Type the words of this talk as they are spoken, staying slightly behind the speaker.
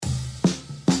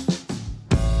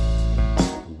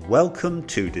Welcome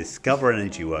to Discover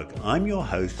Energy Work. I'm your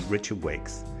host, Richard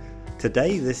Wicks.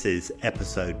 Today, this is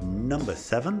episode number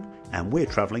 7, and we're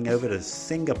traveling over to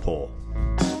Singapore.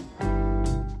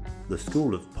 The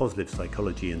School of Positive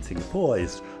Psychology in Singapore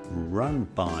is run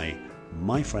by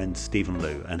my friend Stephen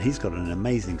Liu, and he's got an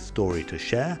amazing story to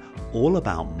share all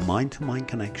about mind-to-mind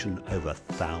connection over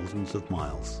thousands of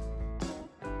miles.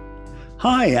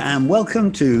 Hi, and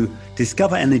welcome to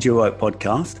Discover Energy Work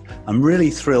podcast. I'm really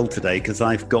thrilled today because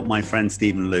I've got my friend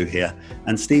Stephen Liu here,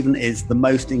 and Stephen is the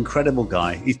most incredible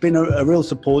guy. He's been a real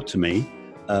support to me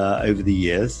over the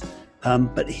years,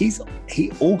 but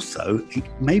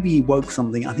maybe he woke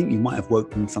something. I think you might have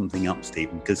woken something up,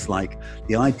 Stephen, because like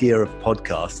the idea of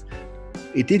podcasts,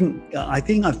 I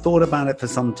think I've thought about it for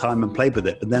some time and played with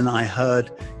it, but then I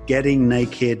heard Getting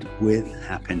Naked with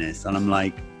Happiness, and I'm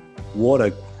like, what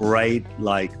a great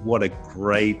name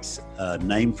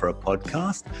for a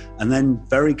podcast. And then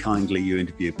very kindly you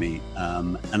interviewed me,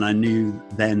 and I knew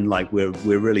then like we're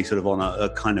really sort of on a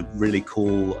kind of really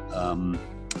cool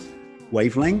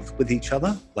wavelength with each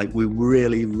other. Like we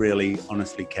really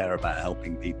honestly care about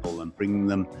helping people and bringing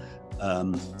them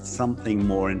something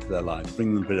more into their lives,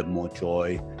 bringing them a bit of more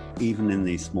joy, even in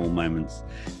these small moments.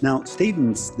 Now,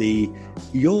 Stephen,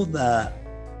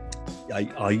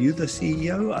 are you the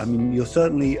CEO? I mean, you're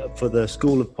certainly for the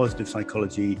School of Positive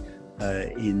Psychology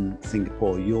in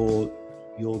Singapore. You're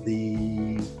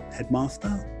the headmaster.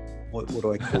 What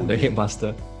do I call the you?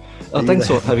 Headmaster. Thanks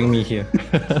for having me here.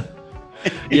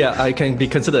 Yeah, I can be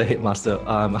considered a headmaster.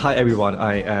 Hi everyone.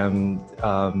 I am.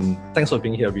 Thanks for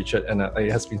being here, Richard. And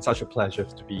it has been such a pleasure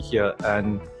to be here.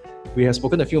 And we have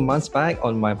spoken a few months back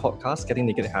on my podcast, Getting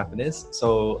Naked with Happiness.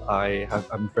 So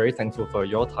I'm very thankful for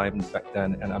your time back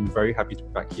then, and I'm very happy to be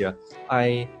back here.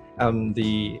 I am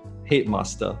the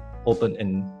headmaster, open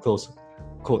and close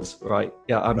quotes, right?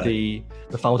 Yeah, I'm the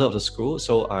founder of the school.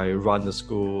 So I run the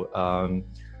school. I'm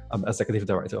executive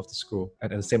director of the school,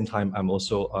 and at the same time, I'm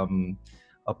also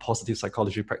a positive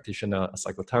psychology practitioner, a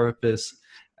psychotherapist.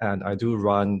 And I do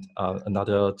run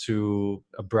another 2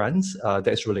 brands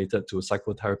that's related to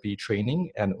psychotherapy training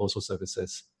and also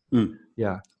services.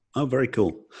 Yeah. Oh, very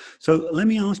cool. So let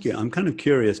me ask you, I'm kind of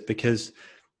curious because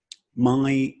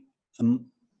my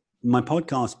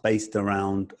podcast based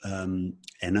around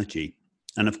energy.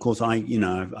 And of course,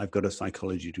 I've got a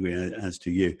psychology degree, as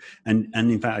do you. And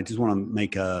in fact, I just want to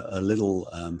make a little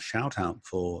shout out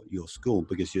for your school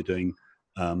because you're doing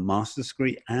master's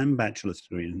degree and bachelor's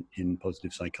degree in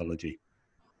positive psychology,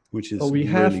 which is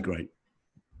really great.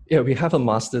 Yeah, we have a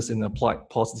master's in applied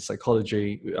positive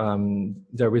psychology.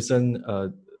 There isn't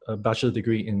a bachelor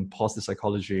degree in positive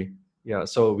psychology. Yeah,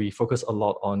 so we focus a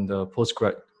lot on the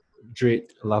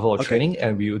postgraduate level of training,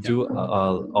 and we do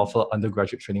offer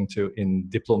undergraduate training too in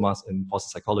diplomas in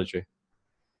positive psychology.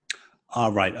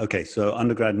 Right. Okay. So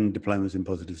undergrad and diplomas in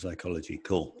positive psychology.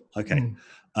 Cool. Okay.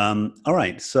 All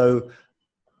right. So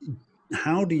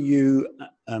how do you,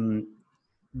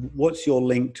 what's your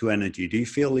link to energy? Do you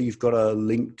feel that you've got a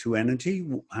link to energy?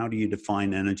 How do you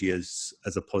define energy as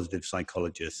a positive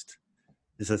psychologist?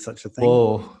 Is there such a thing?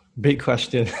 Oh, big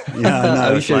question. Yeah, I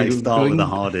know. It's like start with the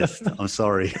hardest. I'm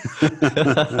sorry.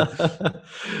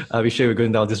 Are we sure we're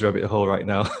going down this rabbit hole right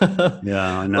now?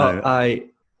 Yeah, I know.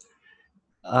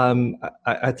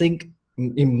 I think,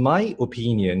 in my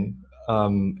opinion,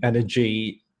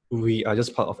 energy, we are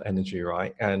just part of energy,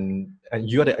 right? And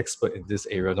you are the expert in this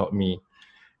area, not me.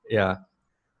 Yeah,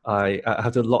 I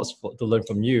have lots to learn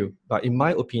from you. But in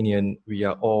my opinion, we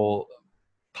are all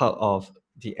part of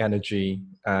the energy,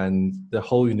 and the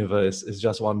whole universe is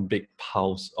just one big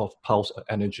pulse of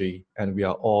energy, and we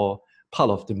are all part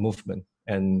of the movement,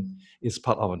 and it's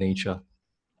part of our nature.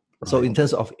 Right. So in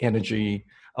terms of energy,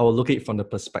 I will look at it from the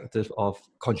perspective of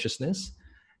consciousness.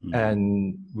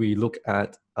 And we look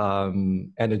at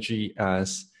energy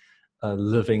as a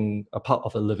part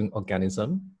of a living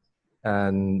organism.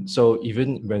 And so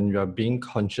even when we are being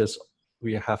conscious,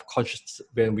 when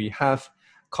we have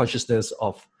consciousness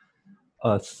of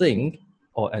a thing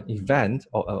or an event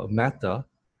or a matter,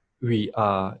 we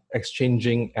are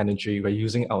exchanging energy, we're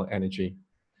using our energy.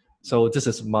 So this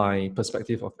is my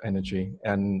perspective of energy.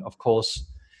 And of course,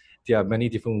 there are many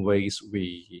different ways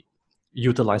we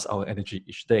utilize our energy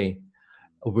each day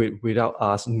without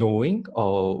us knowing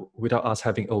or without us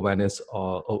having awareness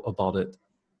about it.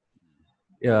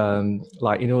 The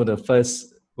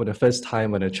first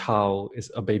time when a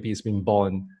baby is being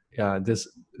born, it's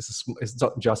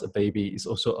not just a baby, it's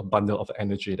also a bundle of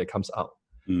energy that comes out.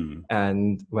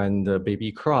 And when the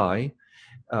baby cry,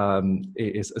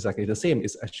 it is exactly the same.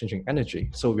 It's exchanging energy.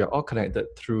 So we are all connected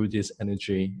through this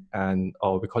energy,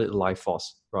 or we call it life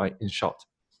force, right? In short.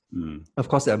 Of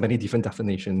course, there are many different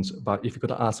definitions, but if you're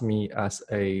going to ask me as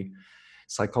a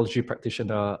psychology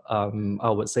practitioner, I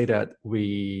would say that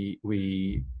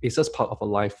it's just part of a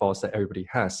life force that everybody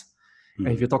has. And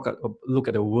if you look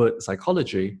at the word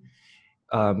psychology,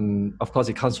 of course,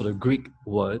 it comes from the Greek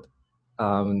word.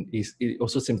 It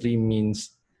also simply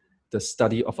means the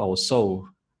study of our soul,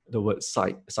 the word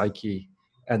psyche.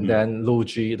 And then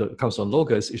logi, that comes from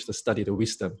logos, is the study of the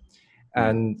wisdom.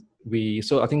 And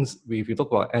so I think if you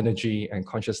talk about energy and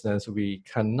consciousness, we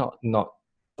cannot not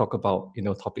talk about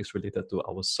topics related to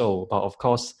our soul. But of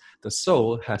course, the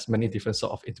soul has many different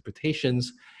sort of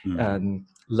interpretations and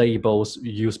labels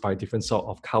used by different sort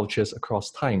of cultures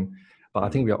across time. But I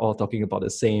think we are all talking about the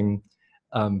same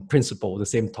principle, the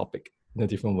same topic in a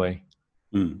different way.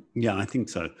 Yeah, I think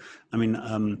so. I mean,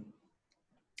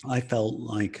 I felt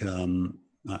like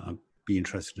I'd be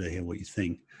interested to hear what you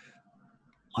think.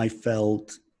 I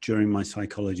felt during my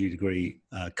psychology degree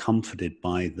comforted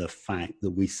by the fact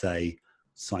that we say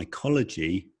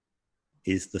psychology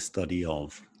is the study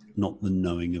of, not the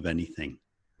knowing of anything.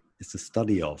 It's the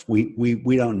study of.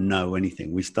 We don't know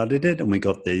anything. We studied it and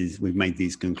we've made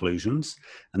these conclusions,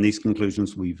 and these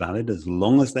conclusions will be valid as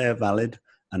long as they are valid,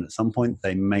 and at some point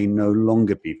they may no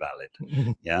longer be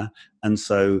valid. Yeah. And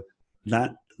so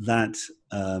that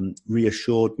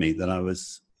reassured me that I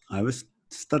was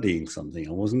studying something.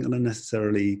 I wasn't going to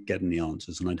necessarily get any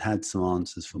answers, and I'd had some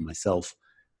answers for myself,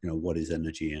 what is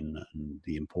energy and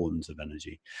the importance of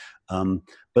energy.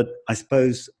 But I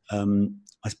suppose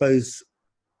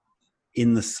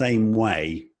in the same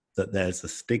way that there's a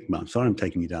stigma. I'm sorry I'm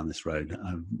taking you down this road.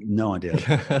 I have no idea.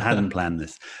 I hadn't planned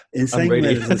this. In the same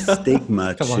way there's a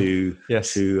stigma to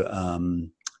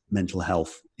mental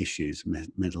health issues,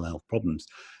 mental health problems.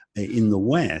 In the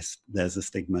West, there's a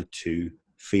stigma to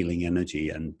feeling energy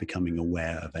and becoming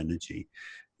aware of energy.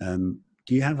 Do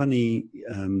you have any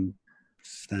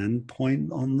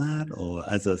standpoint on that, or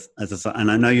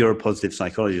and I know you're a positive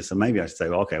psychologist, so maybe I should say,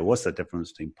 well, okay, what's the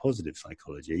difference between positive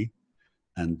psychology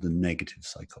and the negative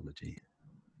psychology?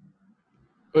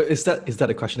 Is that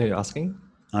a question that you're asking?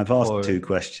 I've asked two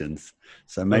questions,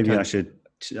 so maybe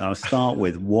I'll start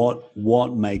with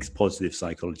what makes positive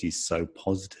psychology so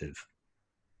positive?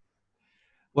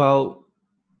 Well,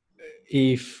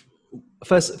 if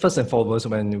first and foremost,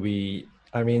 the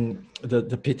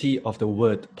pity of the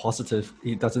word positive,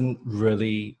 it doesn't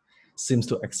really seems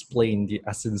to explain the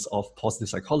essence of positive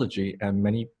psychology, and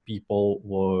many people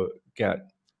will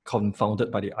get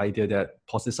confounded by the idea that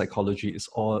positive psychology is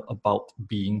all about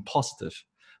being positive,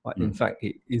 but in fact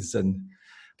it isn't.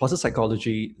 Positive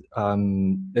psychology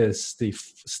is the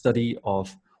study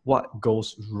of what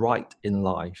goes right in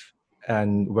life,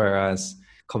 and whereas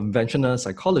conventional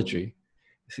psychology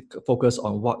focus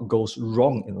on what goes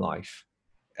wrong in life.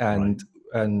 And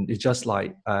it's just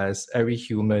like, as every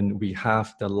human, we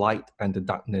have the light and the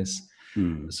darkness.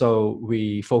 So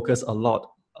we focus a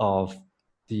lot of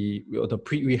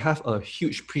we have a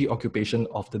huge preoccupation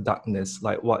of the darkness,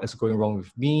 like what is going wrong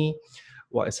with me,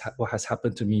 what has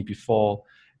happened to me before,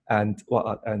 and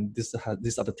these are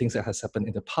the things that has happened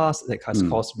in the past that has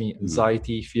caused me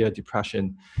anxiety, fear,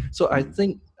 depression. So I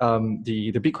think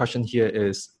the big question here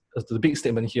is, the big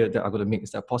statement here that I'm going to make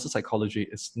is that positive psychology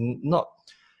is not,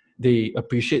 they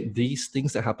appreciate these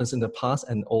things that happens in the past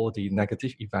and all the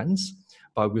negative events,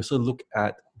 but we also look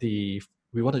at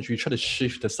we try to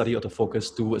shift the study of the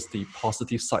focus towards the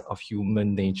positive side of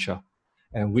human nature,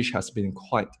 and which has been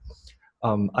quite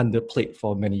underplayed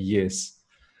for many years.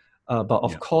 But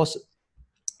of course,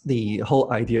 the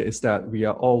whole idea is that we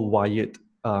are all wired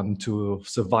to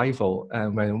survival,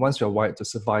 and once we are wired to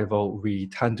survival, we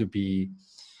tend to be,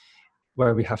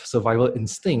 where we have survival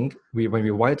instinct, when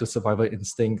we wire to survival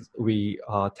instinct, we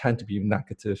tend to be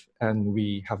negative, and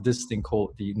we have this thing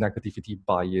called the negativity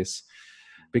bias,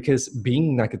 because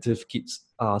being negative keeps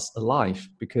us alive,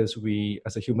 because we,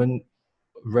 as a human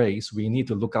race, we need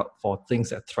to look out for things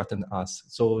that threaten us,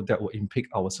 so that will impede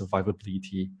our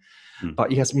survivability.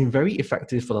 But it has been very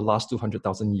effective for the last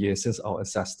 200,000 years since our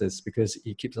ancestors, because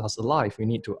it keeps us alive. We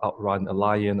need to outrun a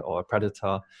lion or a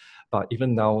predator, but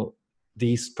even now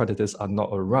these predators are not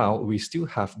around, we still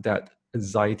have that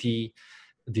anxiety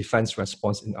defense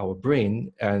response in our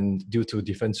brain, and due to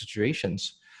different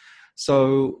situations.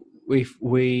 So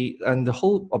and the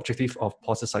whole objective of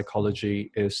positive psychology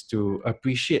is to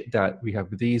appreciate that we have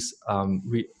these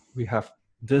we have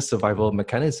this survival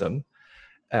mechanism,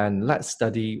 and let's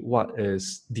study what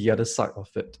is the other side of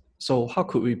it. So how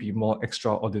could we be more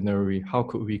extraordinary? How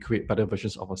could we create better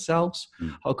versions of ourselves?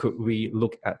 How could we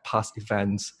look at past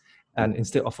events And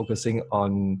instead of focusing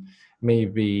on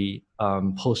maybe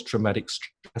post-traumatic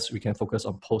stress, we can focus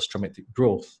on post-traumatic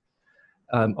growth.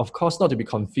 Of course, not to be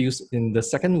confused, in the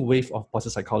second wave of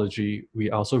positive psychology, we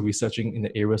are also researching in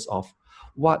the areas of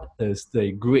what is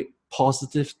the great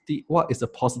positivity, what is the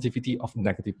positivity of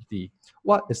negativity,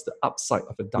 what is the upside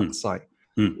of the dark side.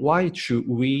 What is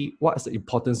the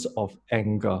importance of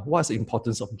anger? What is the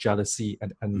importance of jealousy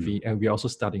and envy? And we're also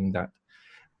studying that.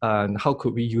 And how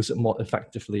could we use it more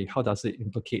effectively? How does it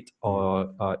implicate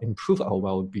or improve our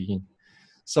well-being?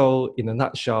 So in a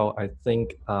nutshell, I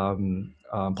think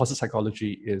positive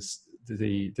psychology is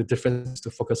the difference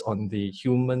to focus on the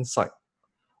human side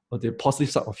or the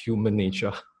positive side of human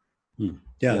nature.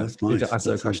 Yeah, that's nice. To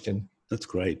answer the question. That's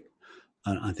great.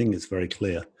 I think it's very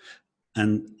clear.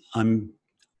 And I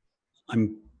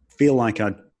feel like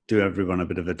I do everyone a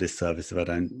bit of a disservice if I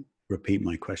don't repeat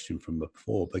my question from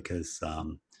before, because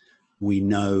we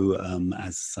know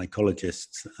as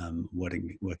psychologists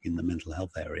working in the mental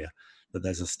health area that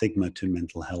there's a stigma to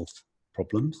mental health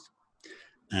problems.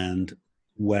 And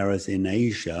whereas in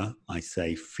Asia, I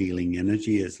say feeling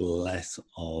energy is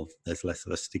there's less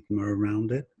of a stigma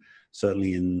around it.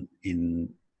 Certainly in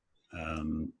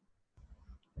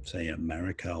say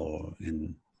America or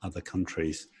in other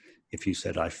countries, if you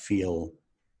said, I feel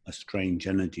a strange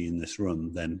energy in this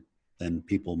room, then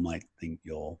people might think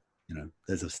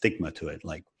there's a stigma to it,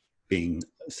 like being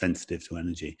sensitive to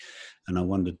energy. And I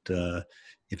wondered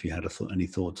if you had any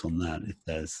thoughts on that, if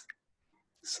there's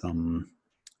something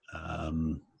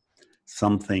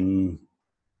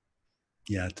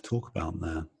to talk about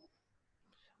there.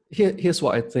 Here's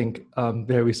what I think.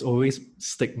 There is always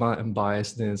stigma and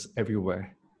biasness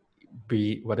everywhere,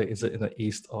 whether it's in the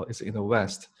East or is it in the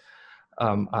West.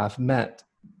 I've met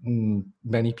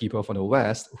many people from the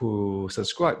West who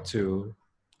subscribe to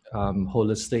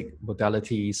holistic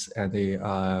modalities, and they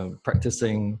are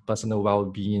practicing personal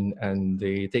well-being, and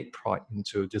they take pride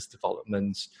into this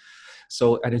development.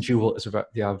 So energy work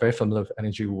they are very familiar with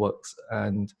energy works,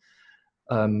 and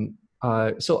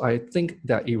so I think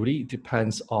that it really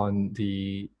depends on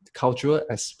the cultural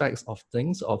aspects of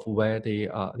things, of where they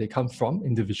come from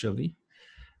individually.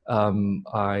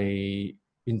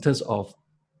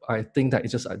 I think that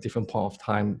it's just a different point of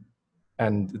time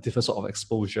and different sort of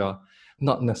exposure,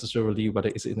 not necessarily whether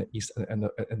it's in the East and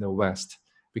the West,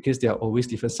 because there are always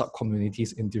different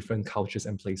sub-communities in different cultures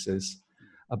and places.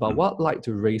 But what I'd like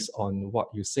to raise on what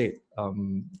you said,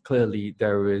 clearly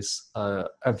there is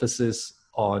emphasis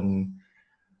on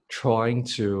trying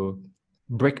to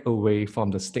break away from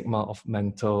the stigma of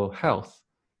mental health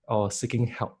or seeking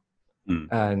help.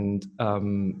 And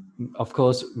of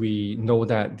course, we know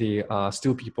that there are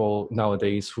still people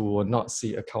nowadays who will not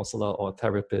see a counselor or a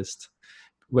therapist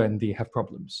when they have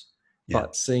problems. Yeah.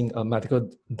 But seeing a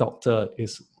medical doctor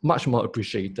is much more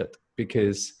appreciated,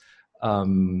 because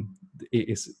it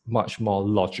is much more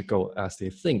logical as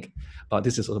they think. But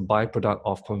this is a byproduct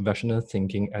of conventional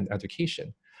thinking and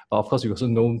education. But of course, we also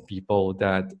know people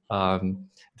that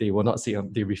they will not see,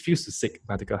 they refuse to seek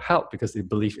medical help because they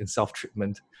believe in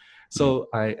self-treatment. So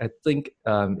I think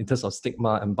in terms of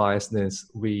stigma and biasness,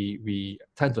 we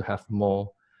tend to have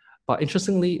more. But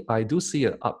interestingly, I do see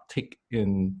an uptick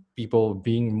in people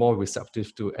being more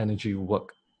receptive to energy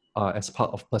work as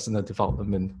part of personal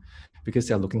development, because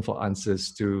they are looking for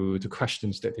answers to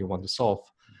questions that they want to solve.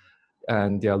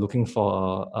 And they are looking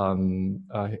for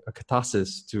a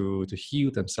catharsis to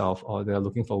heal themselves, or they are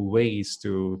looking for ways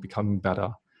to become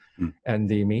better. And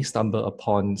they may stumble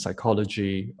upon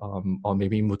psychology, or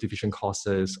maybe motivation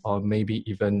courses, or maybe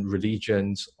even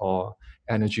religions or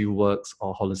energy works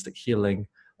or holistic healing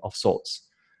of sorts.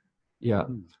 Yeah.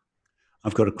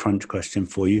 I've got a crunch question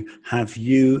for you. Have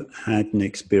you had an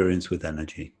experience with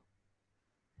energy?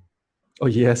 Oh,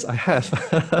 yes, I have.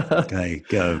 Okay,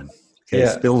 go. Okay, yeah.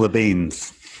 Spill the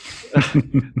beans.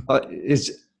 It's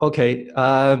okay.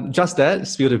 Just that.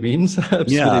 Spill the beans. Spill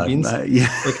the beans. Yeah.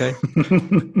 Okay.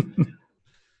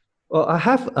 Well, I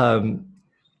have a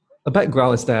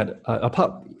background is that a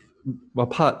part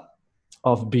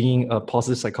of being a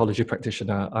positive psychology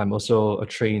practitioner, I'm also a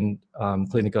trained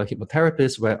clinical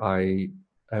hypnotherapist, where I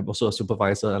am also a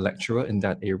supervisor and lecturer in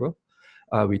that area.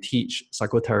 We teach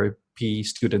psychotherapy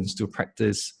students to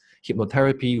practice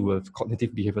hypnotherapy with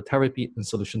cognitive behavior therapy and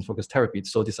solution-focused therapy.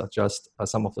 So these are just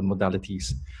some of the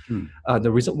modalities.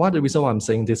 The reason why I'm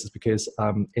saying this is because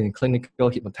in clinical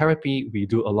hypnotherapy, we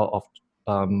do a lot of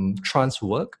trance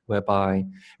work, whereby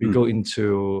we go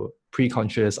into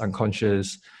pre-conscious,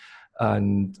 unconscious,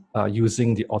 and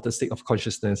using the altered state of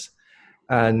consciousness.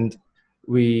 And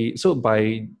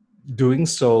by doing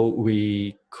so,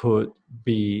 we could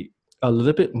be a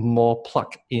little bit more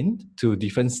plugged in to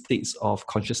different states of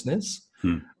consciousness.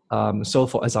 So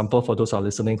for example, for those who are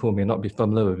listening who may not be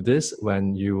familiar with this,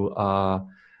 when you are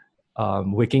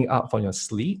waking up from your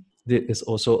sleep, this is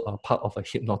also a part of a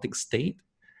hypnotic state.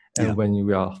 And when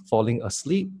you are falling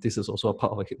asleep, this is also a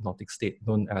part of a hypnotic state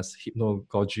known as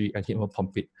hypnagogy and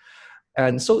hypnopomping.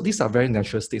 And so these are very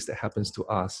natural states that happens to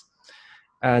us.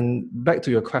 And back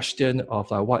to your question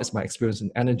of what is my experience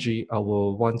in energy, I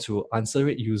will want to answer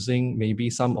it using maybe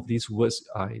some of these words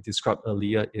I described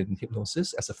earlier in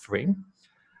hypnosis as a frame.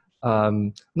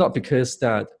 Not because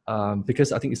that,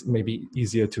 because I think it's maybe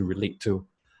easier to relate to.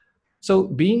 So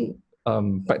being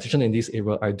practitioner in this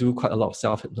area, I do quite a lot of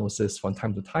self-hypnosis from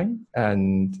time to time.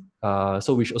 And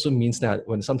so which also means that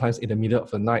when sometimes in the middle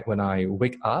of the night, when I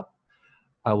wake up,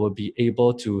 I will be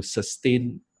able to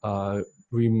sustain,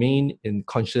 remain in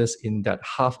conscious in that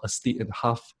half asleep and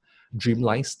half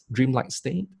dreamlike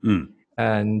state,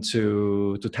 and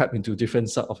to tap into different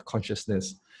sort of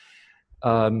consciousness.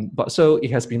 But so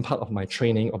it has been part of my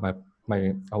training, or my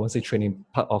I won't say training,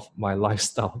 part of my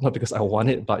lifestyle, not because I want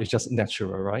it, but it's just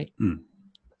natural, right?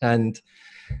 And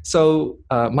so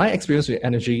my experience with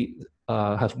energy,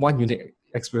 have one unique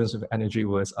experience with energy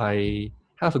was I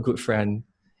have a good friend,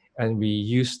 and we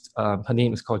used, her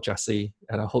name is called Jessie,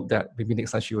 and I hope that maybe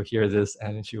next time she will hear this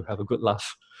and she will have a good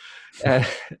laugh.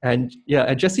 And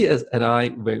Jessie and I,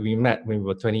 when we met when we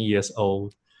were 20 years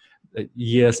old,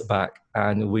 years back,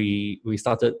 and we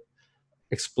started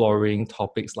exploring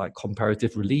topics like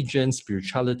comparative religion,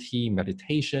 spirituality,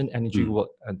 meditation, energy work,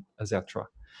 and etc.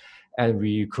 And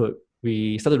we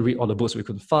started to read all the books we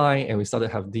could find, and we started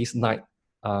to have these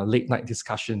late night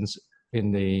discussions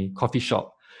in the coffee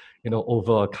shop,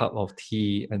 over a cup of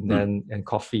tea and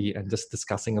coffee, and just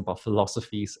discussing about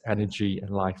philosophies, energy, and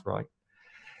life, right?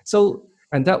 So,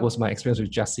 and that was my experience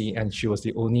with Jessie, and she was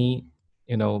the only,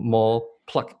 more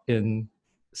plugged in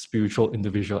spiritual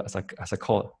individual, as I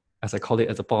call it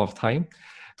at the point of time,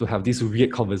 to have these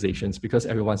weird conversations, because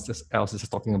everyone else is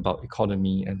just talking about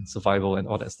economy and survival and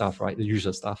all that stuff, right? The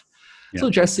usual stuff. So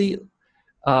Jessie,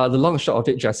 the long and short of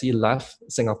it, Jessie left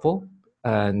Singapore,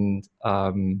 and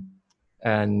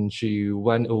she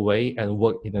went away and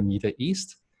worked in the Middle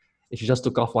East. And she just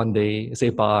took off one day, say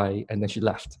bye, and then she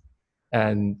left.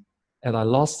 And I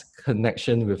lost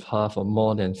connection with her for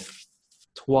more than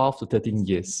 12 to 13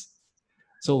 years.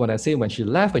 So when she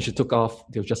left, when she took off,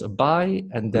 there was just a bye,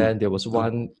 and then there was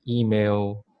one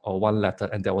email or one letter,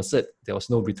 and that was it. There was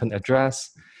no return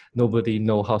address. Nobody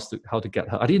know how to get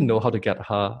her. I didn't know how to get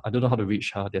her. I don't know how to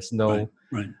reach her. There's no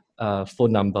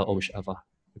phone number or whichever.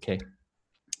 Okay.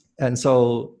 And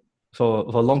so for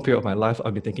a long period of my life,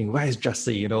 I've been thinking, where is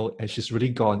Jessie? And she's really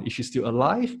gone. Is she still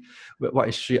alive? What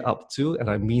is she up to? And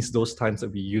I miss those times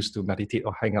that we used to meditate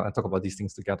or hang out and talk about these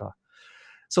things together.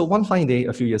 So one fine day,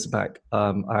 a few years back,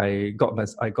 I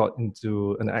got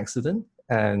into an accident,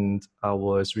 and I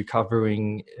was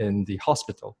recovering in the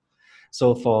hospital.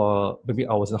 So maybe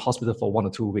I was in the hospital for 1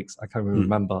 or 2 weeks. I can't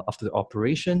remember, after the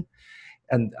operation.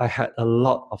 And I had a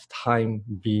lot of time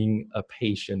being a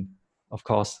patient. Of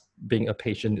course, being a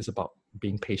patient is about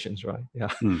being patient, right? Yeah.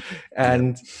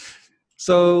 And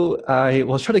so I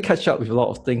was trying to catch up with a lot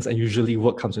of things, and usually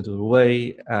work comes into the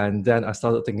way. And then I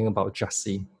started thinking about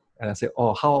Jessie. And I said,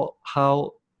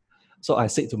 how? So I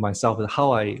said to myself that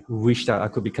how I wish that I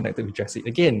could be connected with Jessie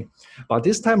again. But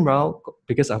this time around,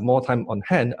 because I have more time on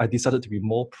hand, I decided to be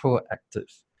more proactive.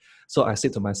 So I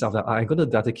said to myself that I'm going to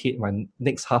dedicate my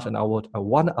next half an hour,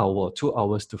 1 hour, 2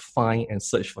 hours to find and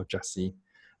search for Jessie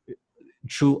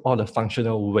through all the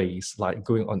functional ways, like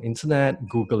going on internet,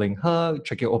 Googling her,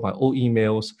 checking all my old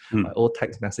emails, my old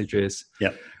text messages.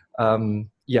 And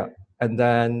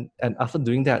after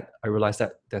doing that, I realized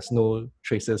that there's no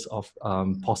traces of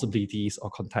possibilities or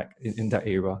contact in that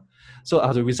area. So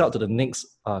as a result, the next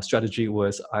strategy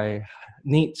was I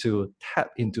need to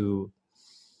tap into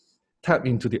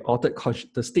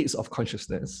the states of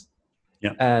consciousness.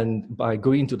 And by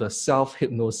going into the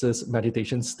self-hypnosis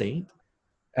meditation state.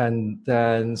 And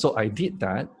then, so I did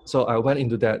that. So I went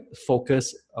into that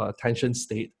focus attention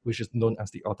state, which is known as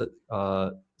the altered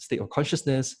state of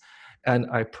consciousness.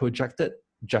 And I projected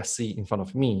Jessie in front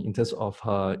of me in terms of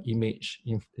her image,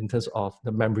 in terms of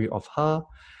the memory of her.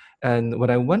 And when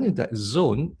I went in that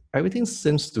zone, everything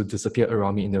seems to disappear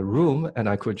around me in the room, and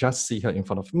I could just see her in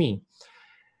front of me.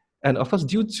 And of course,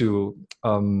 due to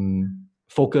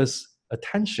focus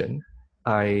attention,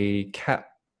 I kept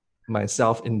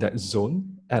myself in that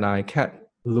zone, and I kept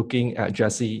looking at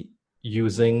Jessie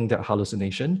using that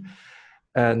hallucination.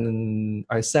 And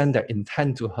I sent that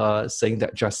intent to her, saying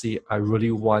that, Jessie, I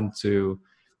really want to,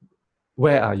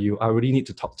 where are you? I really need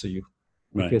to talk to you.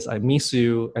 Right. because I miss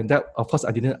you. And that, of course,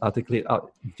 I didn't articulate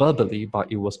out verbally,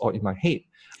 but it was all in my head.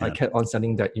 Yeah. I kept on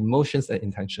sending that emotions and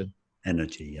intention.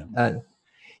 Energy, yeah. And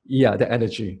yeah, the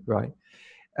energy, right?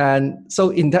 And so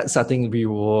in that setting,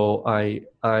 I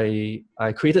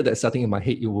created that setting in my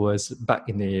head. It was back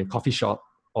in a coffee shop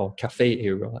or cafe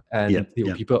area, and there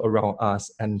were people around us,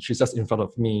 and she's just in front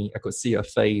of me. I could see her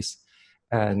face,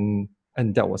 and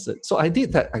that was it. So I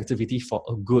did that activity for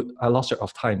I lost track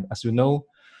of time. As you know,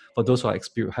 for those who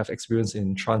have experience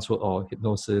in trance work or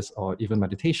hypnosis or even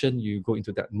meditation, you go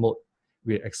into that mode.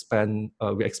 We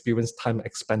experience time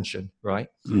expansion, right?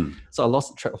 So I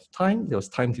lost track of time. There was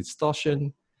time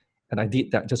distortion. And I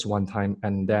did that just one time.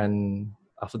 And then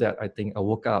after that, I think I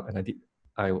woke up and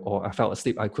I fell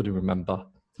asleep. I couldn't remember.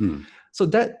 So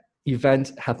that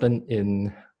event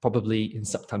happened probably in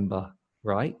September,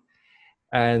 right?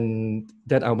 And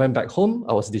then I went back home.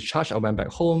 I was discharged. I went back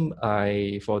home.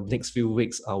 For the next few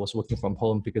weeks, I was working from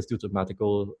home because due to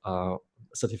medical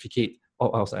certificate,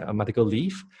 or I was on medical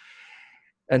leave.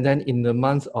 And then in the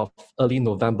month of early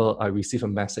November, I received a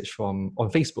message on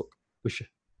Facebook,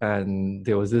 and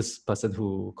there was this person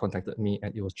who contacted me,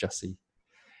 and it was Jessie.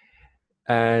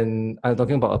 And I'm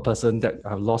talking about a person that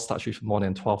I've lost touch with more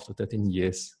than 12 to 13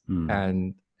 years.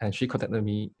 And she contacted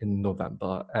me in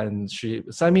November, and she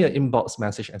sent me an inbox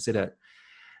message and said that,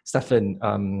 Stephan,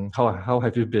 how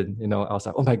have you been? I was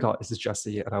like, oh my God, this is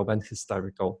Jessie. And I went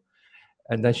hysterical.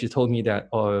 And then she told me that,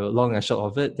 long and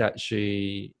short of it, that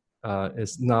she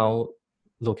is now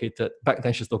back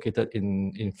then she's located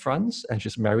in France, and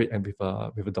she's married and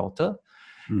with a daughter.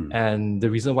 And the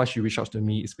reason why she reached out to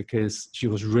me is because she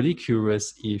was really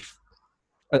curious if,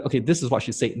 this is what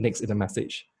she said next in the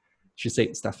message. She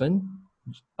said, Stephan,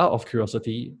 out of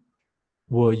curiosity,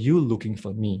 were you looking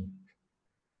for me?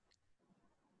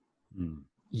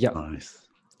 Yeah. Nice.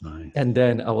 And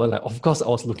then I was like, of course I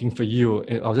was looking for you.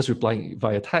 And I was just replying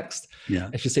via text. Yeah.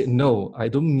 And she said, no, I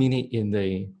don't mean it in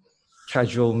the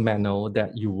casual manner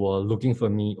that you were looking for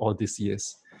me all these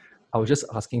years. I was just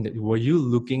asking that, were you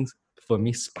looking for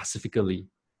me specifically?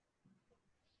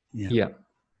 Yeah.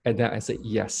 And then I said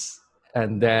yes.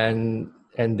 And then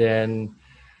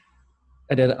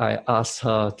I asked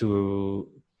her to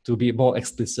be more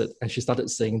explicit, and she started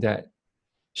saying that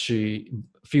a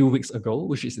few weeks ago,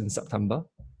 which is in September,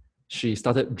 she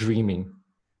started dreaming,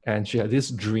 and she had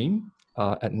this dream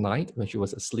at night when she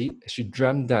was asleep. She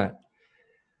dreamt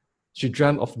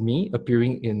of me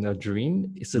appearing in a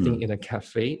dream, sitting in a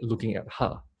cafe, looking at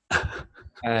her.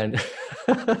 And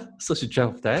so she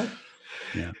dreamt of that.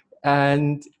 Yeah.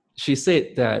 And she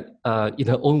said that, in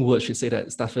her own words, she said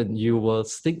that, Stephan, you were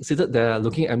seated there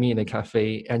looking at me in a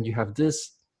cafe, and you have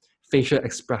this facial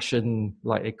expression,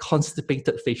 like a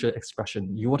constipated facial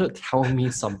expression. You want to tell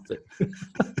me something.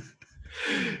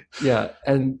 Yeah,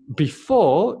 and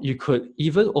before you could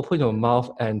even open your mouth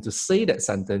and to say that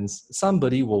sentence,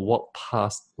 somebody will walk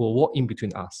in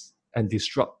between us and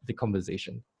disrupt the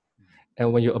conversation.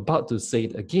 And when you're about to say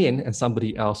it again, and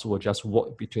somebody else will just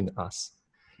walk between us.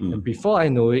 And before I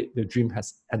know it, the dream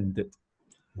has ended.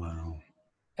 Wow.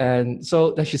 And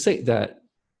so then she said that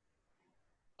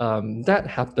that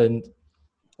happened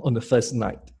on the first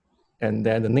night. And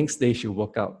then the next day she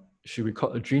woke up, she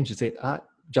recalled a dream. She said,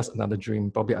 just another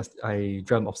dream. Probably I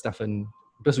dreamt of Stephan,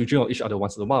 because we dream of each other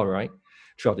once in a while, right?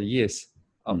 Throughout the years.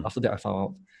 After that, I found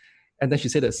out. And then she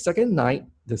said the second night,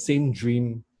 the same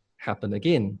dream happened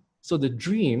again. So the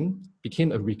dream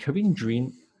became a recurring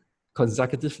dream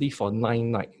consecutively for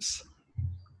 9 nights.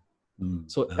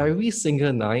 So every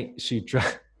single night, she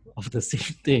dreamt of the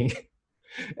same thing.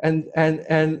 And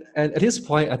at this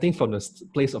point, I think from the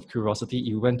place of curiosity,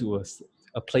 it went to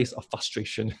a place of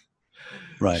frustration.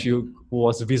 Right. She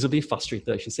was visibly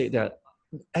frustrated. She said that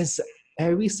as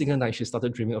every single night she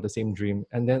started dreaming of the same dream.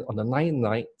 And then on the 9th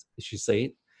night, she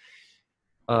said,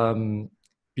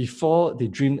 before the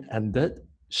dream ended,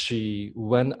 she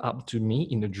went up to me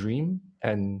in a dream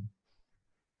and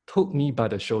took me by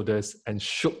the shoulders and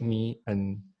shook me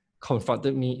and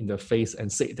confronted me in the face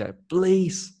and said that,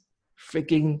 please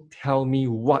freaking tell me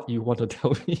what you want to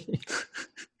tell me.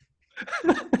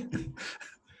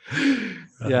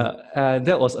 Yeah, and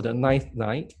that was on the 9th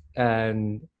night,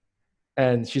 and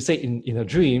she said in her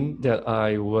dream that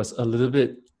I was a little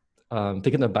bit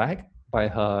taken aback by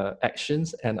her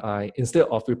actions, and instead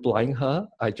of replying her,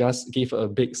 I just gave her a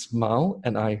big smile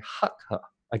and I hugged her.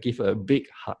 I gave her a big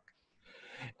hug,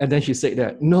 and then she said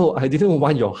that, no, I didn't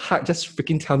want your hug. Just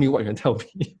freaking tell me what you're gonna tell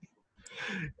me.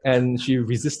 And she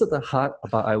resisted the hug,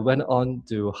 but I went on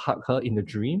to hug her in the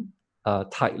dream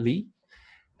tightly.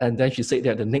 And then she said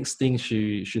that the next thing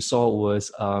she saw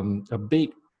was a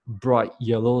big bright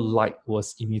yellow light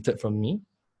was emitted from me.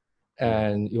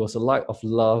 And it was a light of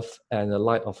love and a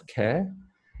light of care.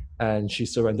 And she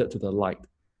surrendered to the light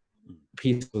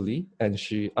peacefully. And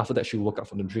after that, she woke up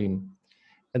from the dream.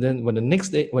 And then when the next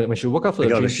day, when she woke up from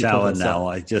the dream, she told herself, I got a shower now.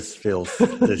 I just feel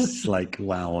this like,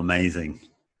 wow, amazing.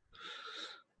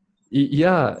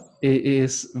 Yeah, it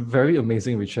is very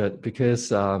amazing, Richard, because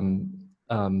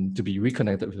to be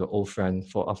reconnected with an old friend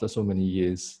after so many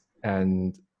years,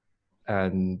 and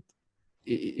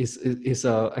it's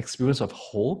a experience of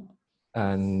hope,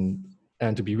 and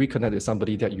to be reconnected with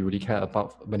somebody that you really care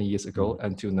about many years ago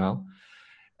until now,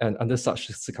 and under such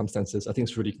circumstances, I think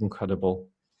it's really incredible.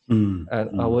 I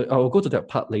will go to that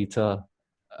part later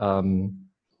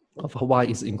of why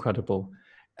it's incredible.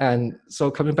 And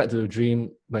so coming back to the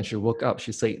dream, when she woke up,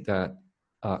 she said that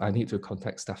I need to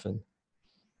contact Stefan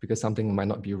because something might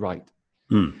not be right.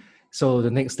 So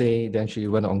the next day, then she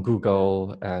went on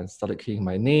Google and started keying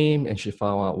my name, and she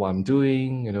found out what I'm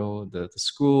doing, the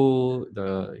school,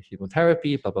 the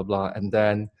chemotherapy, blah, blah, blah. And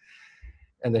then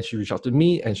she reached out to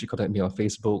me and she contacted me on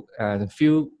Facebook. And a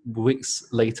few weeks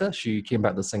later, she came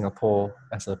back to Singapore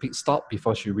as a pit stop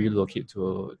before she relocated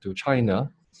to China.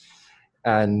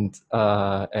 And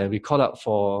we caught up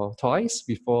for twice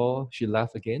before she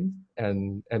left again.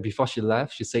 And before she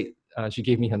left, she said, she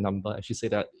gave me her number, and she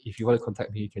said that if you want to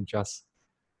contact me, you can just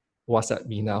WhatsApp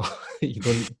me now.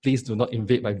 Please do not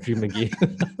invade my dream again.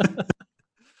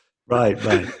 Right.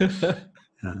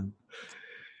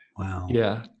 Wow.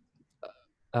 Yeah.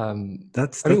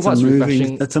 That's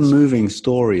a moving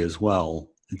story as well.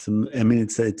 It's you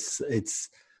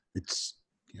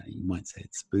might say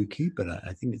it's spooky, but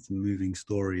I think it's a moving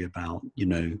story about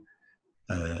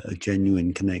a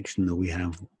genuine connection that we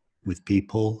have with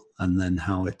people, and then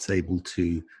how it's able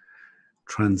to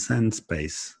transcend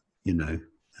space,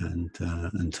 and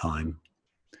time.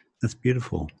 That's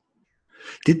beautiful.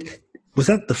 Was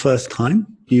that the first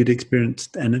time you'd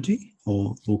experienced energy,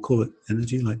 or we'll call it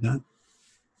energy like that?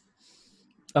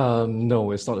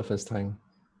 No, it's not the first time.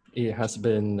 It has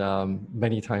been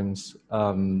many times,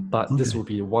 but okay. This will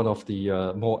be one of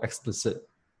the more explicit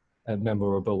and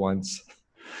memorable ones.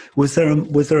 Was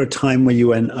there a time where you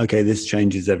went, okay, this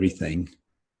changes everything?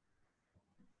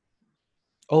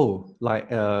 Oh,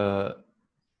 like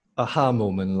aha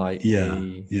moment, like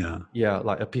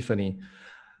like epiphany.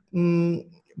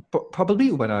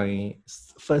 Probably when I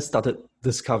first started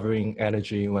discovering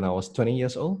energy when I was 20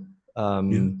 years old.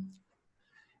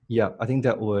 Yeah, I think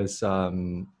that was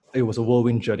it was a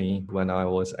whirlwind journey when I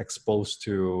was exposed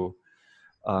to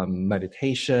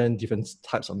meditation, different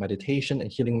types of meditation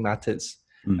and healing methods.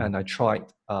 And I tried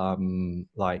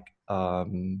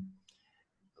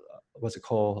what's it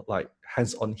called? Like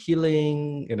hands-on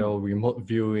healing, remote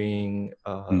viewing,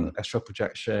 astral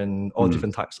projection, all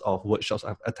different types of workshops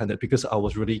I've attended because I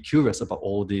was really curious about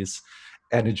all these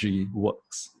energy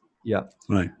works. Yeah.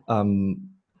 Right.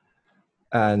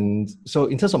 And so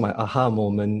in terms of my aha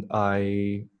moment,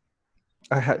 I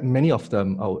had many of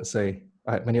them, I would say,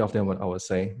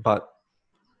 but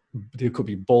they could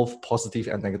be both positive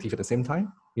and negative at the same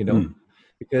time,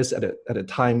 because at the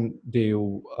time there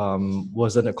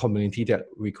wasn't a community that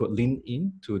we could lean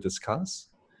in to discuss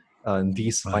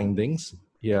these findings.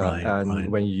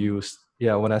 When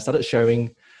I started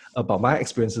sharing about my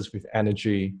experiences with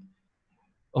energy,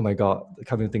 oh my God,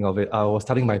 coming to think of it, I was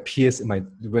telling my peers in my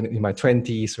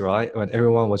 20s, right? When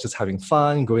everyone was just having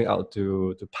fun, going out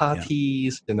to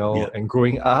parties, and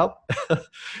growing up.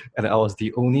 And I was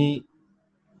the only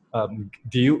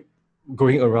dude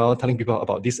going around telling people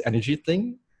about this energy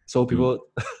thing. So people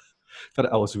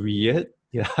thought I was weird.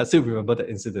 Yeah, I still remember the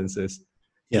incidences.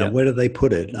 Yeah, where do they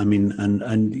put it? I mean,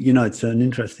 and it's an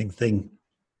interesting thing.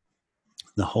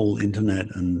 The whole internet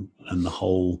and the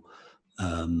whole...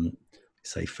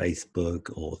 say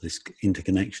Facebook or this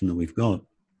interconnection that we've got,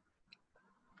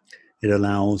 it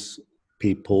allows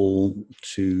people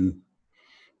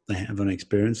they have an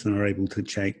experience and are able to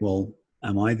check, well,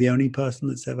 am I the only person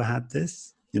that's ever had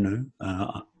this?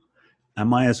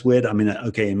 Am I as weird? I mean,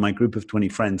 okay, in my group of 20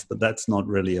 friends, but that's not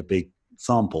really a big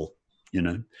sample,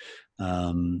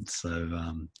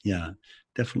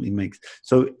 definitely makes,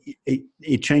 so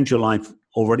it changed your life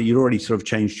already. You'd already sort of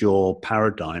changed your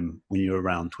paradigm when you were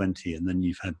around 20, and then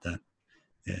you've had that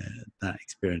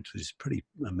experience, which is pretty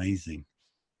amazing.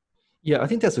 Yeah, I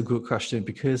think that's a good question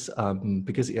because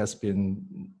it has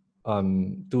been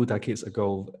 2 decades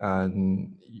ago,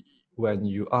 and when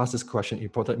you asked this question,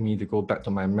 it prompted me to go back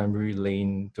to my memory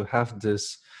lane to have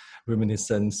this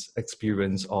reminiscence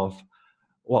experience of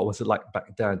what was it like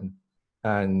back then,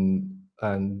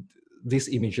 and these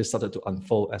images started to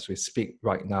unfold as we speak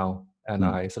right now. And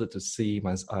I started to see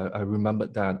I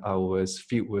remembered that I was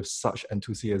filled with such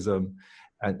enthusiasm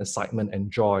and excitement and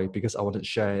joy because I wanted to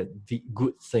share the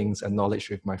good things and knowledge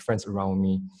with my friends around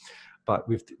me. But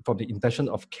from the intention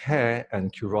of care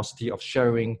and curiosity of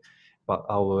sharing, but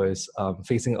I was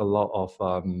facing a lot of,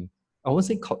 I won't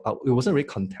say, it wasn't really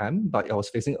contempt, but I was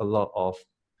facing a lot of,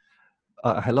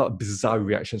 I had a lot of bizarre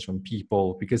reactions from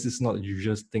people because it's not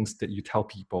usual things that you tell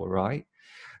people, right?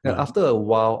 And after a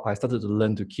while, I started to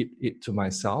learn to keep it to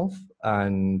myself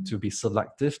and to be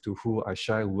selective to who I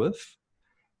share with.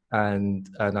 And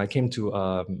I came to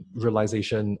a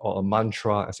realization or a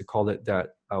mantra, as you call it,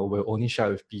 that I will only share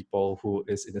with people who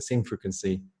is in the same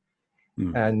frequency.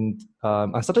 And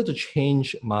I started to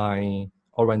change my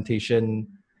orientation,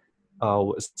 I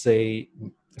would say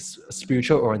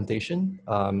spiritual orientation.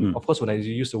 Of course, when I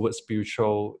use the word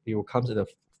spiritual, it will come in the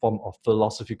form of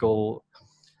philosophical,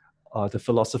 the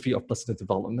philosophy of personal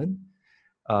development,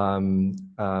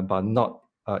 but not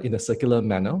in a secular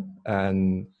manner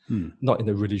and not in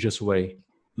a religious way.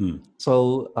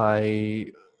 So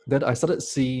I started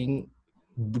seeing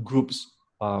groups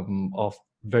of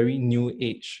very new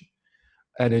age,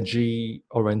 energy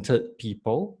oriented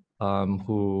people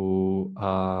who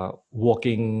are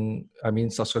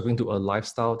subscribing to a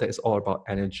lifestyle that is all about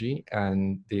energy,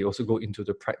 and they also go into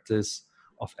the practice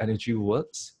of energy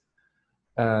works.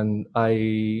 And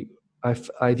I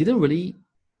didn't really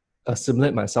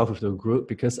assimilate myself with the group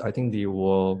because I think they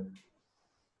were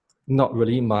not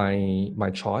really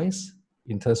my choice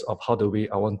in terms of how the way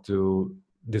I want to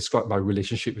describe my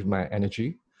relationship with my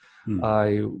energy.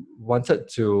 I wanted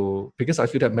to, because I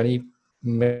feel that many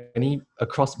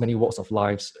across many walks of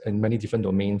lives and many different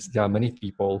domains, there are many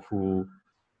people who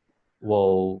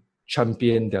will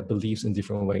champion their beliefs in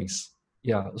different ways.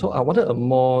 So I wanted a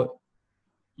more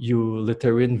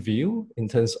utilitarian view in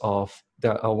terms of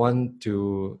that I want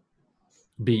to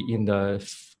be in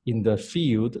the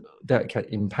field that can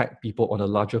impact people on a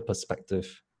larger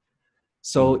perspective.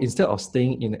 So instead of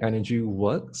staying in energy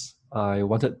works, I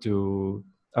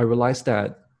realized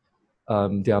that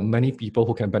there are many people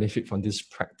who can benefit from this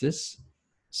practice.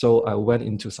 So I went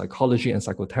into psychology and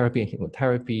psychotherapy and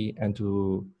hypnotherapy, and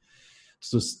to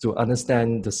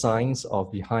understand the science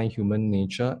of behind human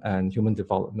nature and human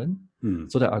development,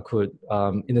 so that I could,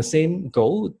 in the same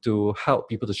goal, to help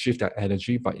people to shift their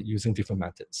energy by using different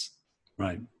methods.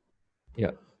 Right.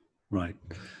 Yeah. Right.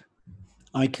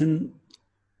 I can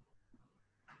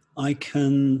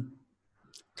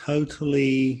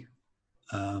totally,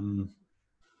 I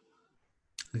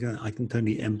can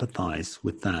totally empathize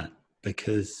with that,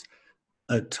 because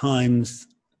at times,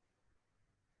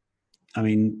 I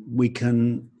mean, we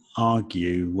can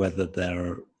argue whether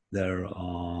there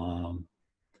are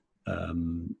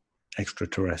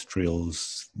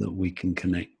extraterrestrials that we can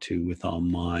connect to with our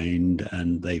mind,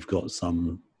 and they've got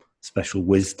some special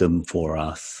wisdom for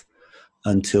us,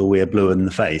 until we are blue in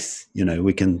the face.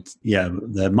 We can,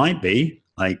 there might be,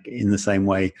 like, in the same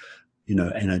way,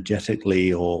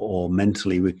 energetically or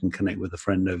mentally, we can connect with a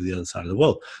friend over the other side of the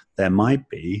world. There might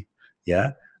be,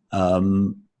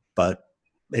 but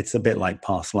it's a bit like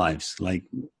past lives. Like,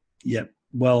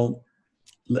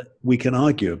 we can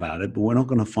argue about it, but we're not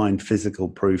going to find physical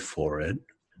proof for it.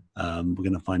 We're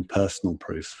going to find personal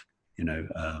proof,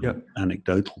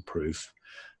 anecdotal proof.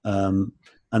 And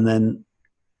then,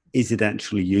 is it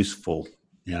actually useful?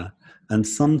 Yeah. And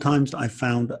sometimes I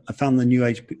found the New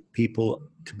Age people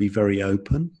to be very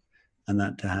open, and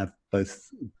that to have both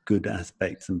good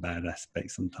aspects and bad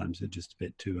aspects. Sometimes they're just a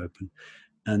bit too open.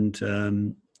 And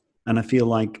I feel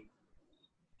like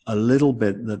a little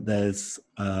bit that there's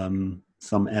some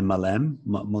MLM,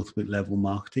 multiple level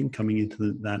marketing, coming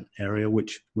into that area,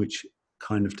 which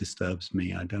kind of disturbs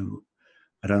me. I don't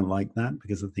like that,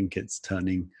 because I think it's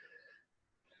turning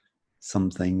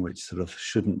something which sort of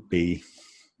shouldn't be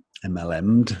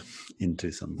MLM'd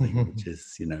into something which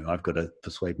is, I've got to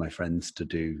persuade my friends to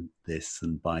do this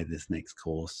and buy this next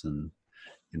course, and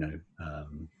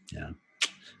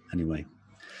anyway.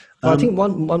 I think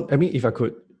one. I mean, if I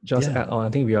could just add on, I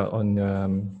think we are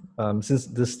on. Since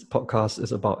this podcast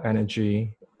is about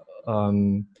energy,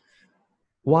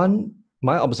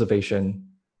 my observation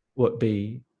would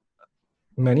be,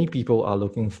 many people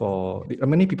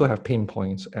have pain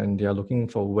points, and they are looking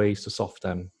for ways to solve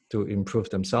them, to improve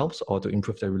themselves or to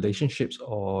improve their relationships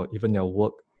or even their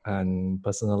work and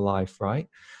personal life, right?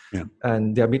 Yeah.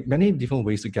 And there are many different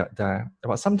ways to get there.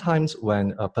 But sometimes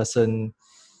when a person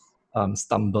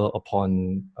stumble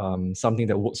upon something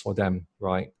that works for them,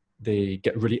 right, they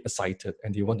get really excited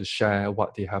and they want to share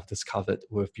what they have discovered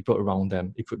with people around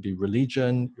them. It could be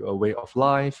religion, a way of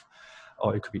life,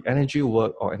 or it could be energy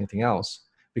work or anything else.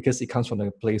 because it comes from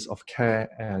a place of care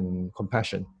and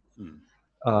compassion.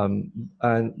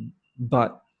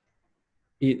 But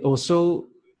it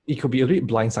could be a little bit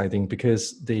blindsiding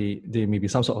because there may be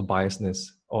some sort of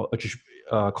biasness or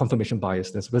confirmation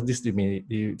biasness, but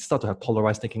they start to have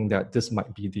polarized thinking that this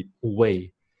might be the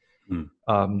way,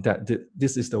 that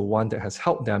this is the one that has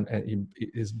helped them and it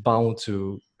is bound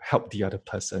to help the other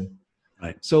person.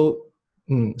 Right.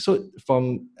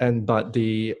 But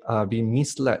they are being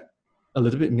misled, a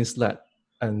little bit misled,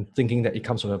 and thinking that it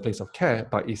comes from a place of care,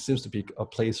 but it seems to be a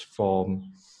place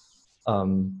from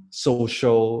the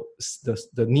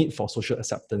need for social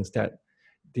acceptance, that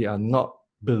they are not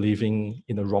believing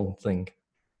in the wrong thing.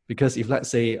 Because if, let's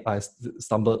say, I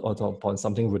stumbled upon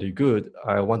something really good,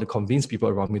 I want to convince people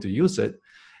around me to use it,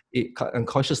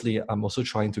 unconsciously, I'm also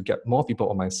trying to get more people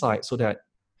on my side so that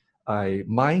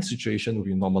my situation will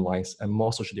be normalized and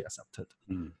more socially accepted.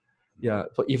 Yeah,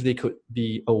 but if they could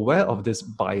be aware of this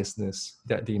biasness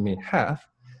that they may have,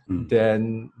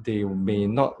 then they may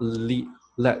not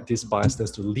let this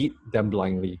biasness to lead them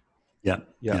blindly. Yeah.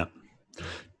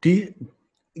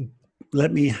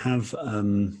 Let me have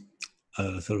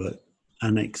a sort of an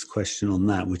annex question on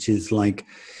that, which is like,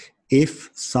 if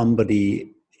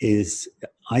somebody is,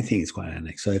 I think it's quite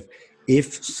annex. So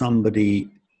if somebody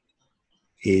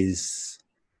is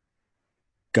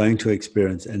going to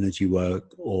experience energy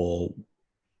work, or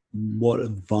what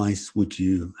advice would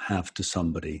you have to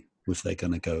somebody if they're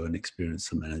going to go and experience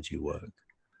some energy work?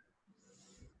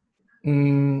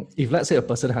 If, let's say, a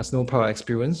person has no prior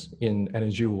experience in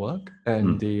energy work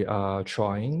and they are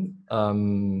trying,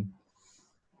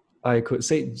 I could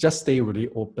say just stay really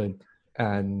open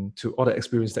and to all the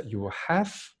experience that you will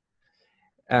have.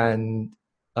 And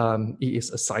it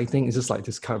is exciting. It's just like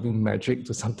discovering magic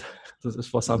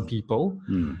for some people.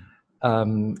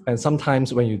 And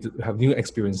sometimes when you have new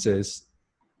experiences,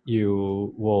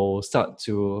 you will start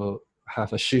to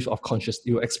have a shift of consciousness.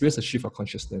 You experience a shift of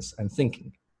consciousness and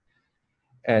thinking.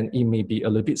 And it may be a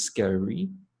little bit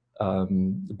scary,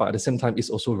 but at the same time,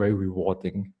 it's also very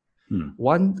rewarding.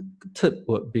 One tip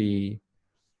would be,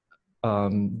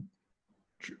 do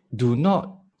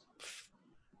not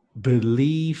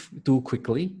believe too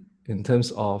quickly in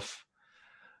terms of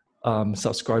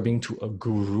subscribing to a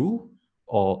guru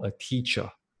or a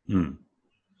teacher.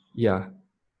 Yeah.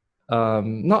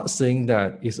 Not saying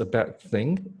that it's a bad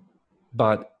thing,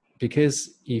 but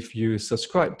because if you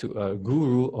subscribe to a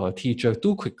guru or a teacher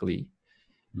too quickly,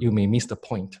 you may miss the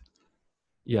point.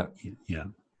 Yeah.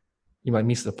 You might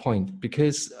miss the point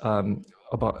because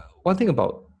about one thing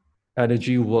about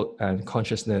energy work and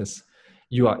consciousness,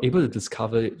 you are able to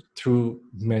discover it through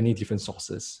many different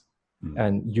sources,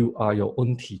 and you are your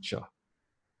own teacher.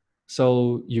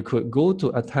 So you could go to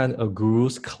attend a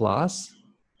guru's class,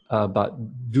 but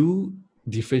do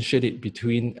differentiate it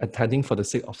between attending for the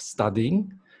sake of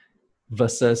studying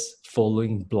versus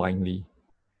following blindly.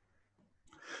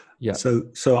 Yeah.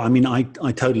 So I mean, I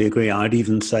totally agree. I'd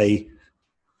even say,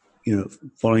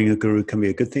 following a guru can be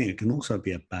a good thing. It can also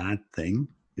be a bad thing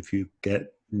if you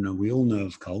get, we all know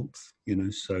of cults,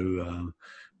 so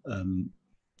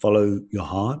follow your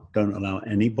heart. Don't allow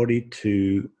anybody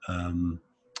to,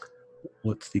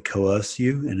 coerce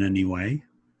you in any way.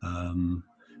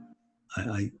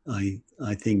 I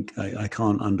think I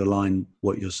can't underline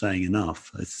what you're saying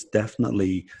enough. It's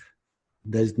definitely,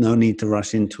 there's no need to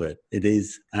rush into it. It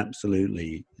is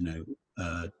absolutely,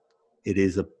 it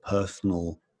is a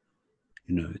personal,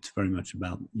 it's very much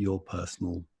about your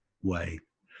personal way,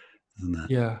 isn't that?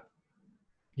 Yeah.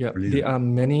 Brilliant. There are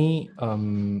many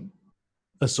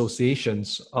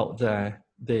associations out there.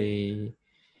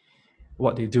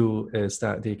 What they do is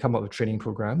that they come up with training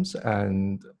programs,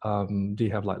 and they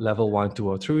have like level 1, 2,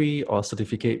 or 3, or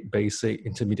certificate, basic,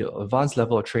 intermediate, advanced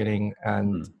level of training,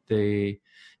 and they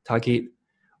target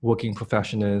working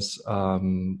professionals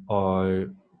or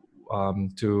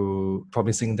to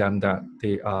promising them that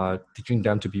they are teaching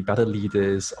them to be better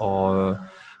leaders or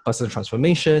personal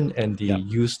transformation, and they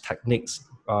use techniques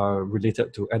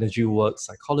related to energy work,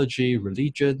 psychology,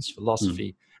 religions,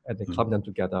 philosophy, and they club them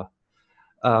together.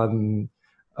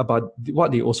 But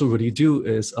what they also really do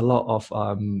is a lot of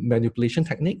manipulation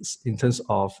techniques in terms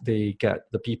of they get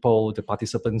the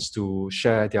participants to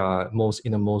share their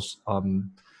innermost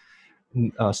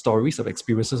stories of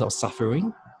experiences of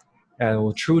suffering.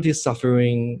 And through this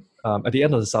suffering, at the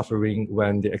end of the suffering,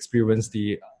 when they experience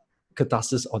the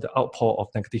catharsis or the outpour of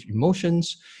negative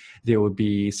emotions, they will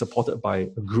be supported by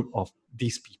a group of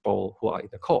these people who are in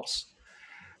the course.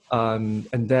 And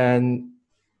then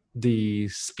the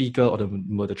speaker or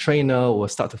the trainer will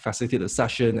start to facilitate the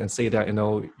session and say that,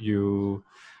 you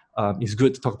it's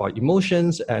good to talk about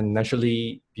emotions, and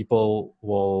naturally people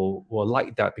will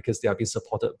like that because they are being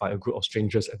supported by a group of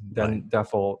strangers and then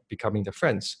therefore becoming their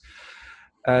friends.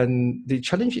 And the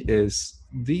challenge is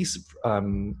these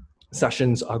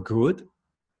sessions are good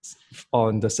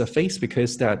on the surface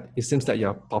because that it seems that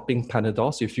you're popping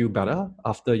Panadol, so you feel better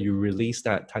after you release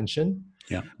that tension.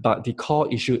 Yeah. But the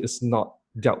core issue is not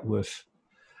dealt with.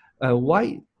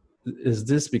 Why is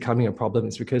this becoming a problem?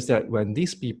 It's because that when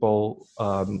these people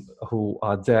who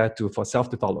are there for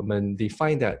self-development, they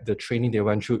find that the training they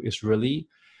went through is really,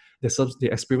 they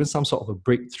experience some sort of a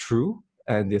breakthrough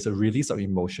and there's a release of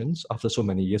emotions after so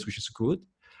many years, which is good.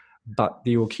 But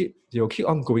they will keep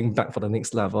on going back for the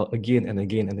next level again and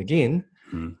again and again,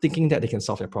 thinking that they can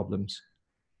solve their problems.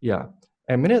 Yeah.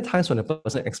 And many times when a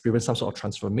person experiences some sort of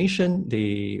transformation,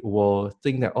 they will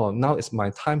think that, oh, now it's my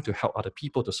time to help other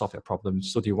people to solve their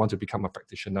problems. So they want to become a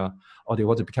practitioner or they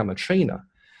want to become a trainer.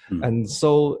 And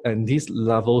these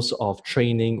levels of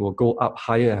training will go up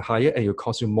higher and higher, and it will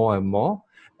cost you more and more.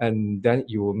 And then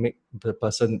you will make the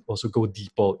person also go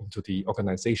deeper into the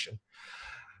organization.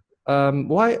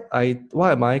 Why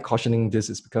am I cautioning this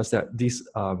is because that this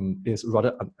is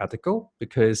rather unethical,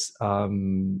 because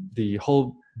the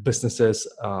whole businesses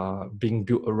are being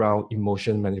built around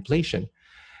emotion manipulation.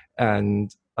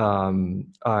 And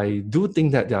I do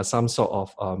think that there are some sort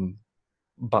of,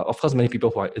 but of course many people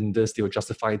who are in this, they will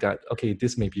justify that, okay,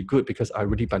 this may be good because I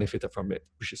really benefited from it,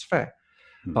 which is fair.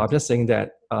 But I'm just saying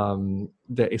that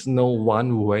there is no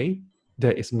one way,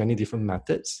 there is many different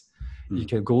methods. You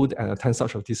can go and attend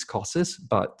such of these courses,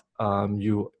 but but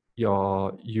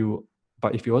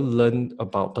if you want to learn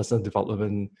about personal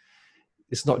development,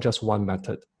 it's not just one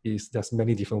method. There's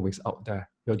many different ways out there.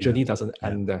 Your journey doesn't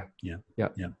end there. Yeah.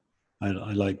 I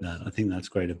like that. I think that's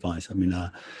great advice. I mean,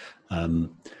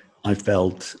 I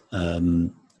felt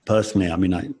personally, I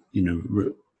mean,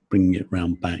 bringing it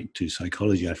round back to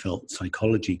psychology, I felt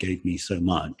psychology gave me so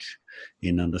much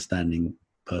in understanding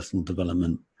personal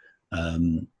development.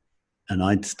 And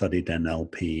I'd studied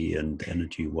NLP and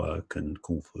energy work and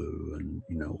Kung Fu and,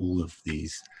 all of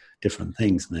these different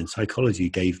things. And then psychology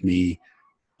gave me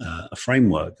a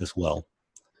framework as well.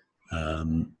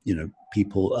 Other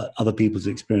people's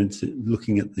experience,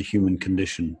 looking at the human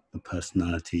condition, the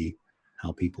personality,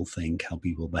 how people think, how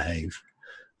people behave.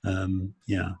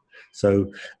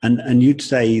 So, and you'd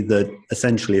say that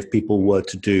essentially if people were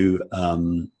to do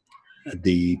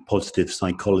the positive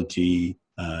psychology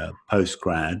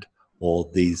postgrad or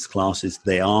these classes,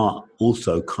 they are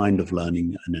also kind of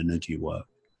learning an energy work.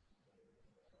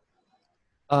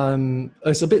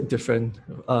 It's a bit different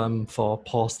for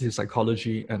positive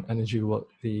psychology and energy work.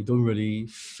 They don't really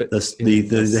fit. The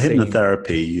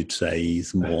hypnotherapy, you'd say,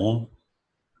 is more.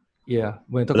 Yeah,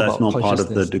 when but that's not part of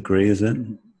the degree, is it?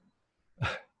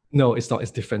 No, it's not. It's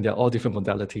different. They're all different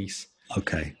modalities.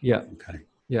 Okay. Yeah. Okay.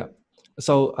 Yeah.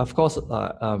 So of course,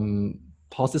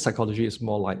 positive psychology is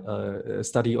more like a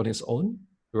study on its own,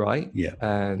 right? Yeah.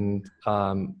 And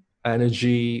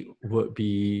energy would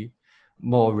be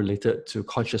more related to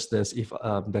consciousness. If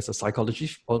there's a psychology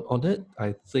on it,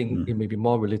 I think it may be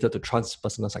more related to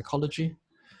transpersonal psychology.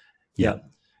 Yeah.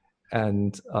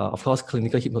 And of course,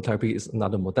 clinical hypnotherapy is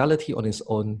another modality on its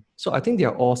own. So I think they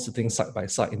are all sitting side by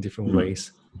side in different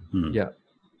ways. Yeah.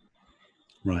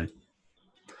 Right.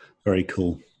 Very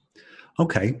cool.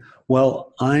 Okay.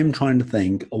 Well, I'm trying to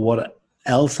think what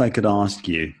else I could ask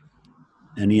you.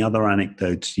 Any other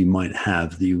anecdotes you might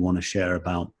have that you want to share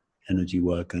about energy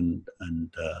work and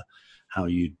how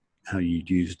you'd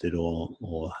used it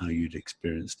or how you'd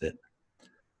experienced it,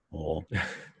 or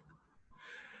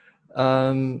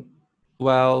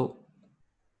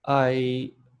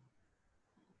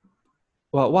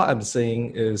what I'm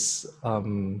saying is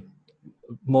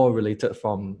more related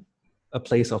from a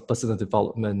place of personal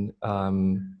development.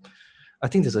 I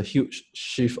think there's a huge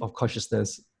shift of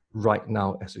consciousness right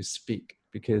now as we speak,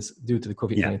 because due to the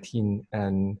COVID-19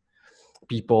 and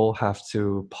people have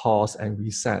to pause and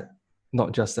reset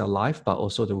not just their life, but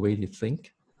also the way they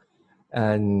think.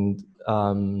 And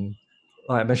I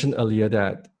mentioned earlier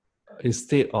that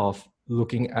instead of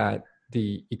looking at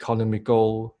the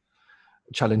economical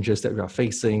challenges that we are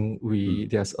facing,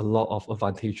 there's a lot of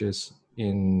advantages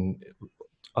in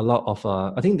a lot of.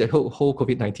 I think the whole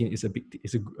COVID-19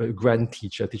 is a grand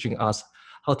teacher, teaching us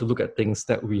how to look at things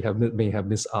that we may have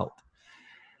missed out.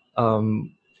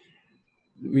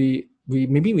 We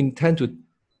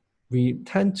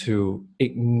tend to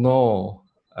ignore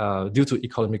due to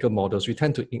economical models. We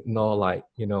tend to ignore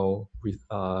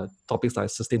topics like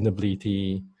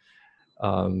sustainability,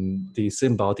 the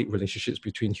symbiotic relationships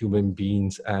between human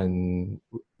beings and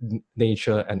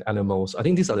nature and animals. I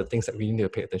think these are the things that we need to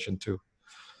pay attention to.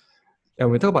 And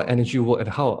when we talk about energy work and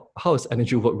how is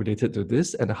energy work related to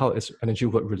this, and how is energy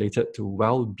work related to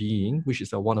well-being, which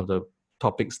is one of the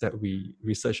topics that we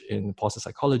research in positive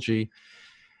psychology,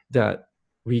 that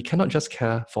we cannot just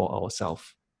care for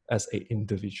ourselves as an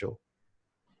individual.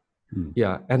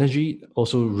 Yeah, energy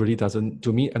also really doesn't,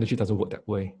 to me, energy doesn't work that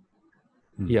way.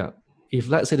 Yeah, if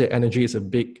let's say the energy is a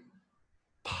big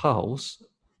pulse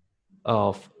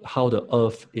of how the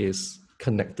earth is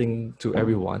connecting to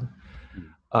everyone,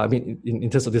 I mean, in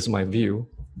terms of this, my view,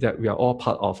 that we are all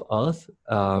part of earth,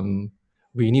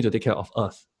 we need to take care of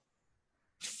earth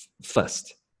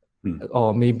first.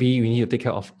 Or maybe we need to take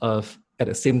care of earth at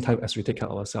the same time as we take care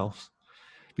of ourselves.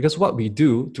 Because what we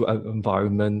do to our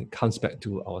environment comes back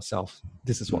to ourselves.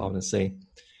 This is what I want to say.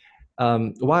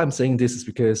 Why I'm saying this is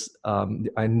because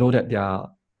I know that there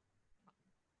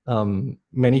are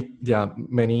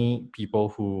many people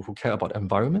who care about the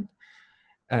environment,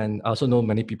 and I also know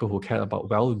many people who care about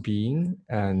well-being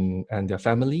and their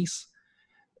families.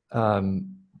 If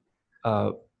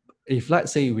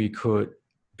let's say we could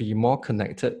be more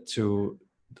connected to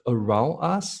around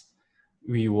us,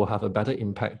 we will have a better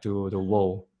impact to the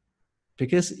world.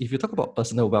 Because if you talk about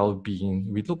personal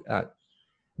well-being, we look at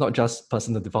not just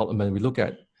personal development, we look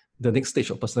at the next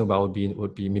stage of personal well-being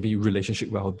would be maybe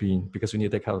relationship well-being, because we need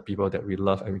to take care of people that we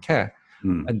love and we care.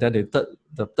 And then the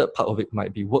third part of it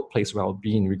might be workplace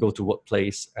well-being. We go to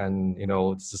workplace and,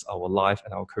 this is our life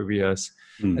and our careers.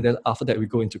 And then after that, we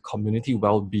go into community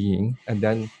well-being, and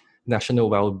then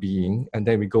national well-being, and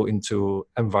then we go into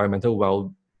environmental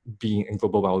well-being and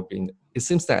global well-being. It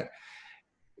seems that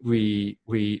we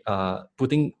are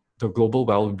putting the global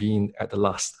well-being at the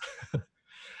last.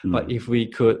 But if we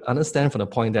could understand from the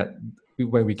point that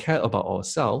when we care about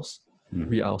ourselves,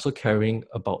 we are also caring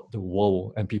about the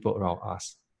world and people around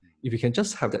us. If we can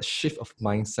just have that shift of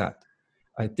mindset,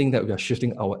 I think that we are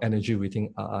shifting our energy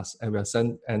within us, and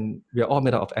we are all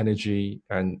made out of energy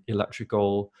and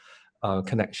electrical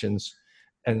connections.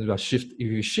 And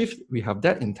we have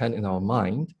that intent in our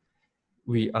mind,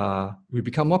 we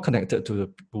become more connected to the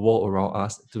world around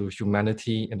us, to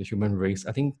humanity and the human race.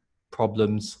 I think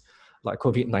problems like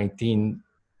COVID-19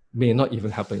 may not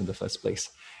even happen in the first place.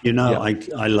 I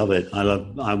love it.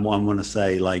 I want to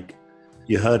say, like,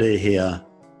 you heard it here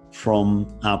from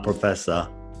our professor.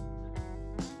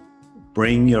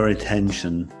 Bring your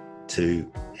attention to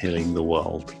healing the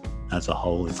world as a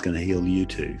whole. It's going to heal you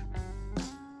too.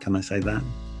 Can I say that?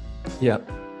 Yeah.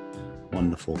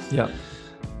 Wonderful. Yeah.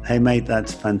 Hey, mate,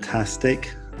 that's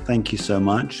fantastic. Thank you so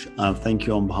much. Thank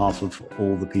you on behalf of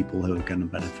all the people who are going to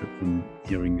benefit from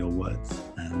hearing your words.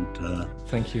 And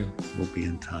thank you. We'll be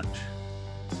in touch.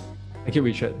 Thank you,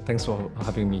 Richard. Thanks for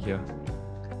having me here.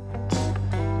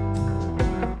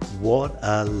 What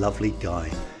a lovely guy.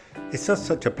 It's just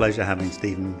such a pleasure having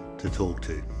Stephen to talk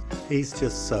to. He's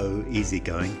just so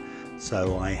easygoing.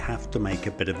 So I have to make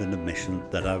a bit of an admission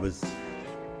that I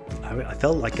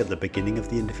felt like at the beginning of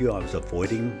the interview I was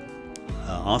avoiding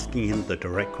asking him the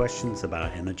direct questions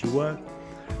about energy work,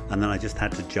 and then I just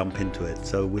had to jump into it.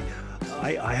 So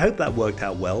I hope that worked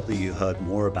out well, that you heard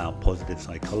more about positive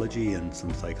psychology and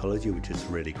some psychology, which is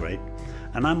really great.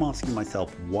 And I'm asking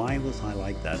myself, why was I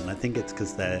like that? And I think it's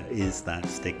because there is that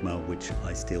stigma which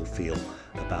I still feel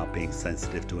about being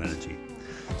sensitive to energy.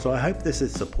 So I hope this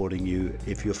is supporting you.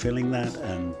 If you're feeling that,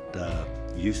 and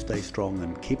you stay strong,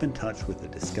 and keep in touch with the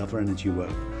Discover Energy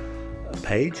Work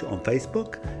page on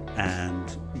Facebook,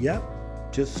 and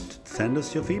just send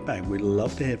us your feedback. We'd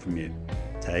love to hear from you.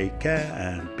 Take care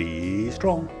and be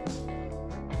strong.